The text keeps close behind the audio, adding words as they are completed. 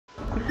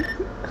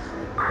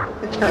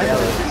Yeah,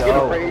 let's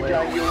go. Rage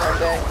on you one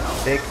day.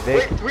 Vic.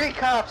 Wait, 3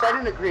 cops. I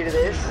didn't agree to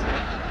this.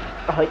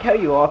 I like how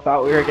you all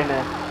thought we were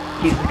gonna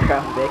use the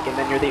Crown Vic, and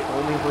then you're the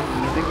only one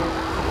using it.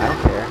 I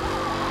don't care.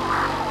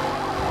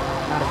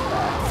 Not as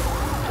bad.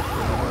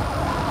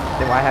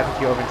 Then why haven't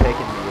you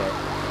overtaken me yet?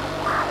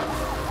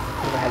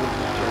 Because I haven't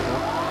used Turbo.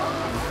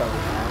 And you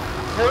probably have.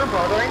 Turbo?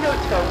 There ain't no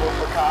turbo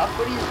for cops.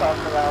 What are you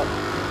talking about?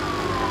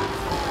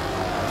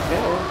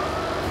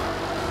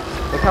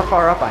 Look how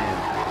far up I am.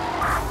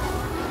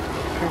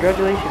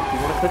 Congratulations, you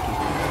won a cookie.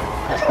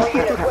 All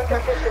units,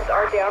 weapon systems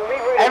are down.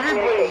 Rerouting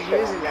Everybody's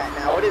communications. using that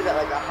now. What is that,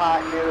 like a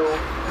hot new...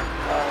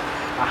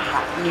 A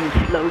hot new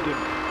slogan.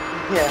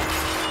 Yeah.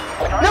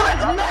 No,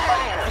 it's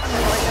Matt!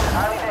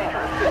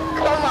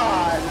 Come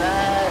on,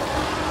 Matt.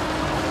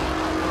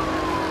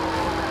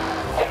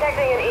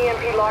 Detecting an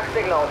EMP lock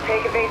signal.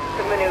 Take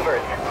evasive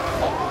maneuvers.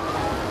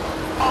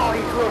 Oh,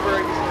 he flew over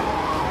again.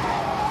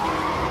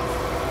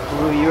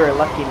 Ooh, you are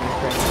lucky, my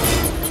friend.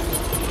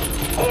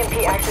 EMP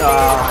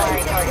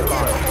activated. Target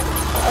locked.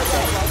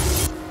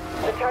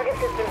 The target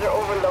systems are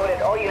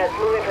overloaded. All units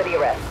move in for the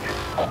arrest.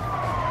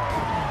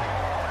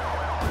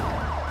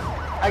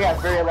 I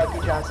got very lucky,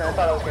 Johnson. I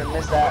thought I was going to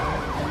miss that.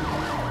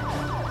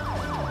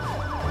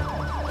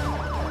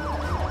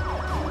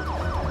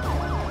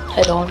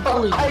 Head on,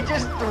 please. I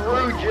just threw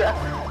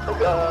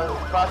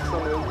Voxel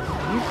move. What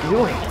are you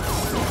doing?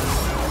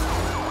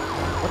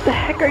 What the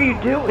heck are you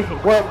doing?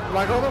 What? Am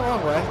I going the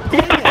wrong way?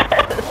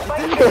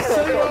 Spike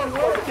systems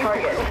close to the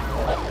target.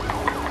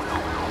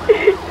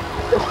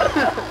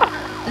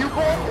 You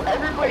both,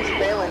 everybody's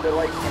failing to,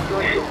 like,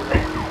 join you.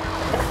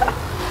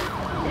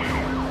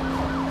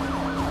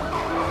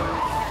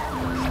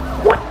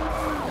 What?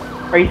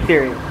 Are you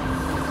serious?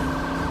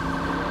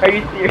 Are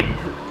you serious?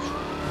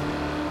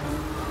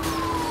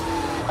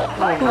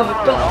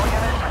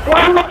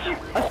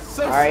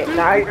 Alright,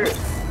 now you're...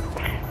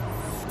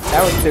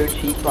 That was so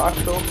cheap,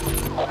 Voxel.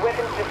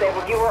 Weapons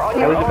disabled. You were on I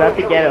your was own about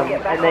to until get we him,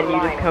 back and then you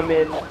online. just come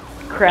in,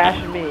 crash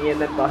me, and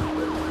then bust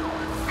me.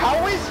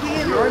 How is he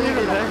in the You're lead in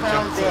in a the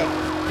Crown back, Vic?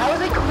 How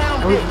is a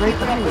Crown I was Vic right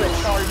keeping up behind with a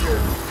you. Charger?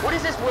 What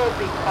is this world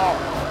become?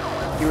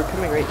 You were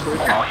coming right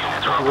towards me. I was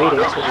waiting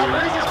Where for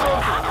does you. this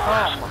world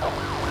become?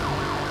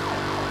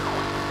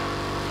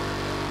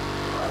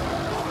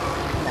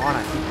 Come on,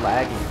 I keep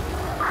lagging.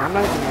 I'm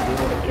not even gonna be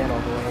able to get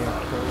all the way up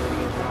to where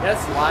you guys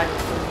Yes, lag.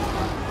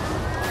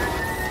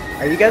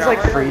 Are you guys like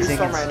I'm gonna freezing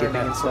restart and my skipping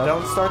internet, and so stuff?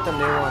 don't start the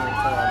new one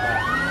until I'm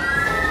back.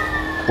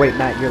 Wait,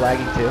 Matt, you're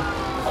lagging too?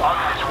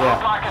 Yeah.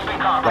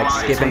 Like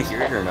skipping?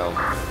 Hear it or no?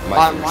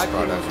 My My ping was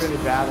product. really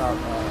bad on,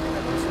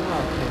 there's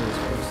no ping is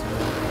first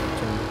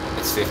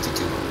in It's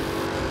 52,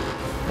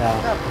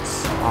 Yeah,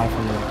 it's off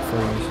on the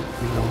first,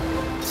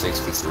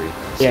 63,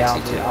 Yeah,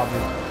 62. I'll be.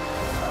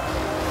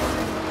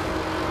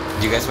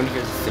 Do you guys want to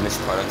hear the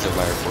finished product of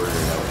my report or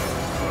no?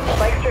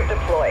 Spike strip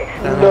deployed.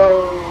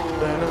 No.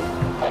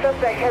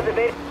 Suspect has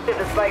evaded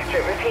the spike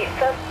strip. Repeat,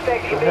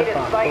 suspect Go ahead, evaded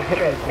Fox. spike Go hit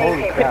strip. me. Holy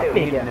Maintain crap, pursuit. me.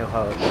 Need a new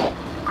host.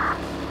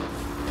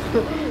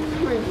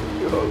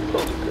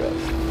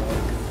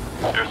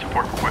 Air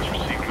support request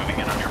received. Moving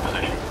in on your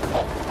position.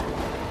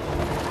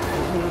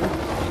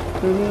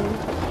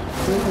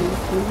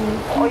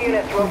 All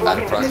units, At roadblock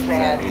in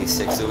approximately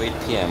dispatch.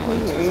 6:08 p.m. on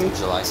Tuesday,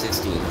 July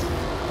 16th.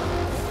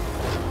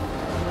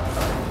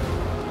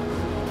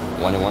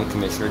 101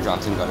 Commissioner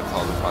Johnson got a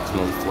call of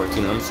approximately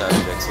 14 armed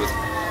subjects with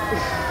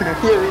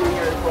You're reading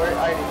your report?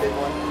 I already did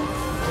one.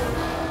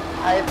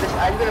 I have this,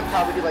 I'm gonna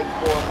probably do like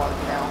 4 a month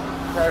now.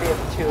 I already have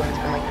 2 and it's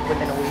been like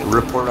within a week.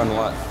 report on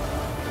what?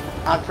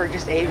 For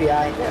just AVI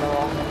in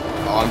general.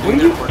 Oh, I'm What doing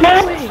are you the report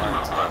on doing?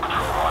 Science today.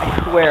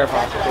 I swear,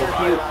 Voxel, if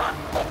you...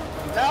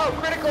 No,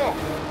 critical!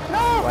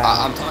 No!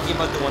 I'm talking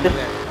about the one that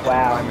had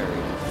Wow.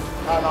 primary.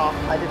 Oh no,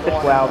 I did the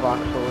Just one. wow,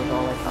 Voxel is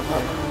all I can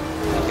say.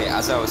 Okay,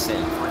 as I was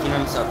saying, 14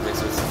 armed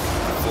subjects with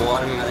full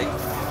automatic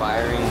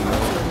firing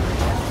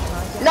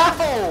No!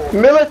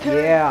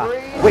 Military Yeah.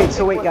 grade? Wait,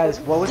 so wait, guys,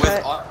 what was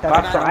that?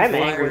 Voxel, I'm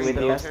angry with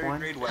you.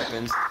 military-grade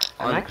weapons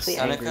I'm on actually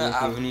angry Seneca with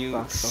you, Avenue,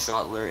 Voxel.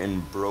 Schottler,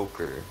 and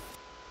Broker.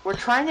 We're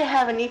trying to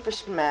have a need for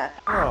Matt.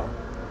 Oh.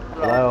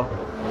 Hello?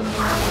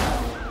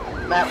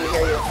 Matt, we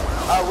hear you.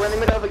 We're in the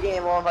middle of a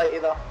game, we'll invite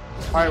you though.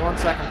 Alright, 1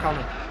 second, I'm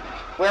coming.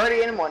 We're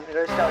already in one, it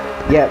already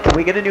started. Yeah, can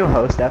we get a new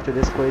host after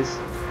this, please?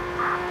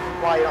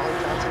 Why you don't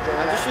like Johnson's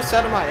I just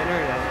internet? resetted my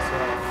internet, so.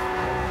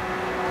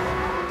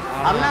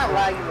 I'm not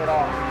lagging at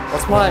all.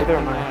 What's my Neither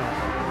ping am I.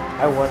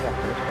 now? I was at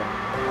first, but...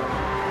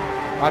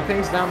 My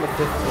ping's down to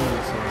 15,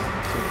 so.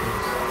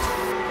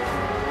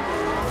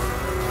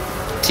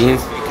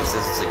 TeamSpeak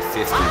says it's like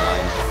 59,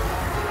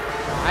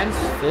 Mine's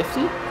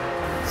 50?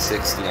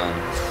 60 on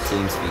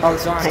TeamSpeak. Oh,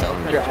 That's sorry. what's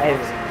telling me.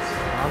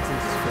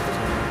 Nonsense is 15.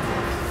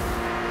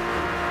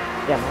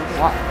 Yeah, mine's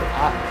Well,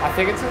 I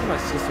think it says my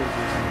sister's using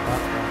it.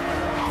 That's why.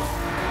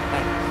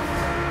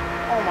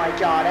 Oh my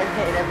god, I've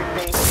hit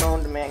everything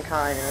known to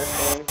mankind in this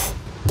game.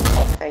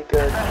 Thank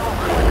good.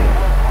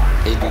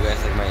 Hey, do you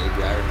guys like my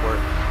ABI report?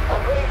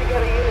 Putting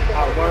together units in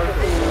word.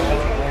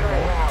 maintain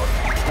current route.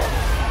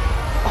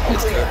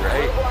 It's good,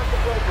 right? Roadblock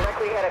deployed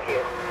directly ahead of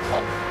you.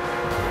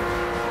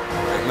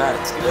 Right,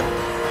 Maddox, good.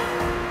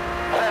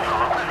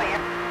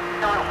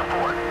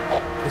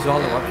 Is it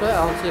on the website?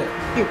 I don't see it.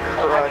 You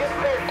crud.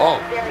 Oh,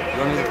 you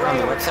don't need to put it on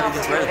the website, you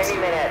just read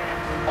it.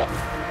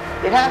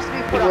 It has to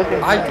be put on the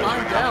I website.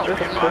 timed out.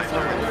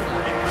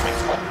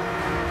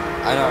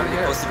 I know, I already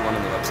posted one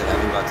on the website. I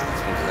haven't got to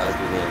this one because I was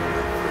doing the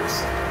interview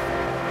first.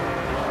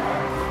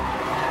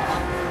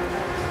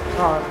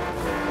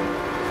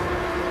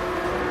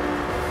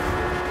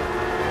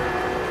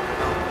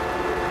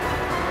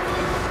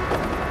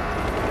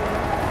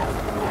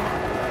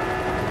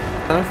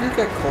 I don't know if you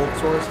get cold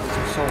sores because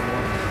you're so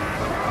warm.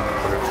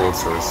 What are cold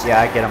sores?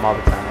 Yeah, I get them all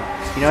the time.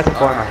 You know it's a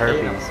form of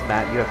herpes.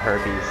 Matt, you have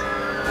herpes.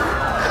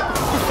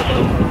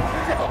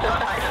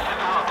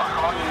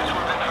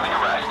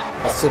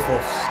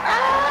 Syphilis.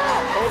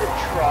 Oh, the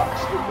truck,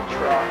 stupid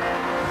truck.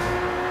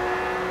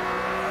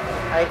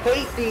 I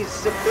hate these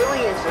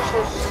civilians, they're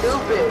so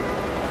stupid.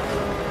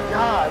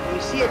 God, when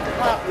you see at the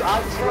top, you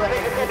obviously want to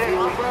hit you.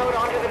 Off-road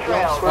onto the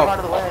Yeah, trail. swerve out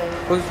of the way.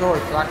 Who's the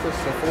word? Practice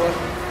syphilis?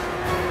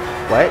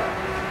 What?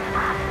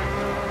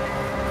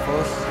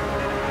 Syphilis?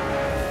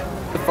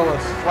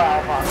 Syphilis. Wow,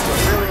 Fox,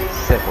 really?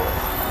 Syphilis.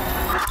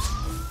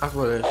 That's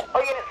what it is. Oh,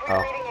 unit 3 Oh.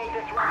 reading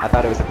agents. I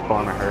thought it was a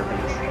form of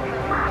herpes.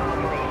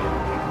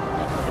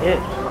 It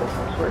is.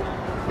 Christmas worse.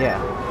 Yeah.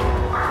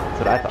 That's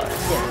what I thought.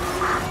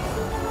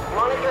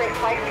 Monitoring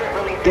spike strip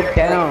release. Get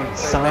down, They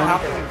son.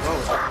 have to be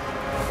both.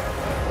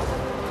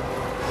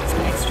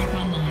 Spike strip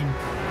online.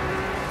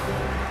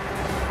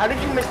 How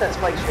did you miss that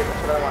spike strip?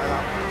 That's what I want to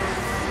know.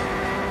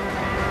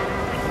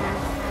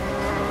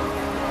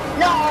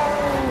 No!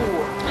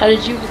 How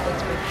did you get that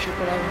spike strip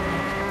without me?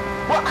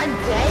 What? I'm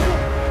dead?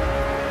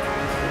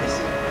 This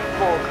is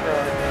bull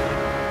crud.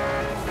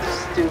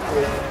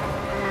 Stupid.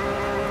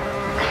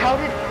 How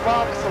did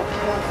Voxel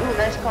kill? Ooh,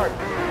 nice card.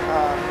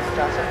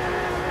 Johnson.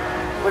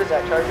 What is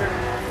that, Charger?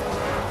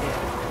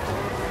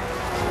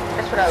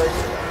 That's what I was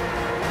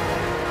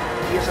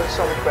doing. Yours looks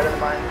so much better than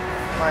mine.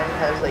 Mine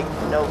has like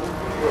no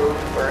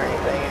roof or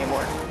anything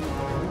anymore.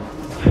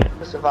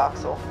 Mr.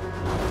 Voxel.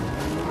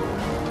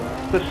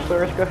 So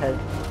Slurs, go ahead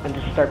and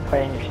just start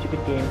playing your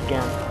stupid game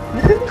again.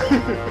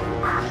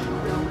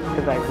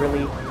 Because I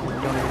really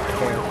don't even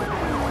care.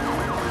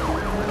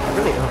 I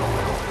really don't.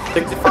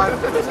 65%.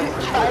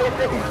 Try to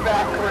think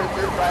backwards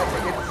and try to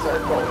get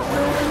circles.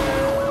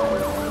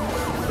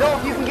 No,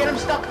 you can get him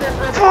stuck there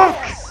forever.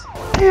 Fuck!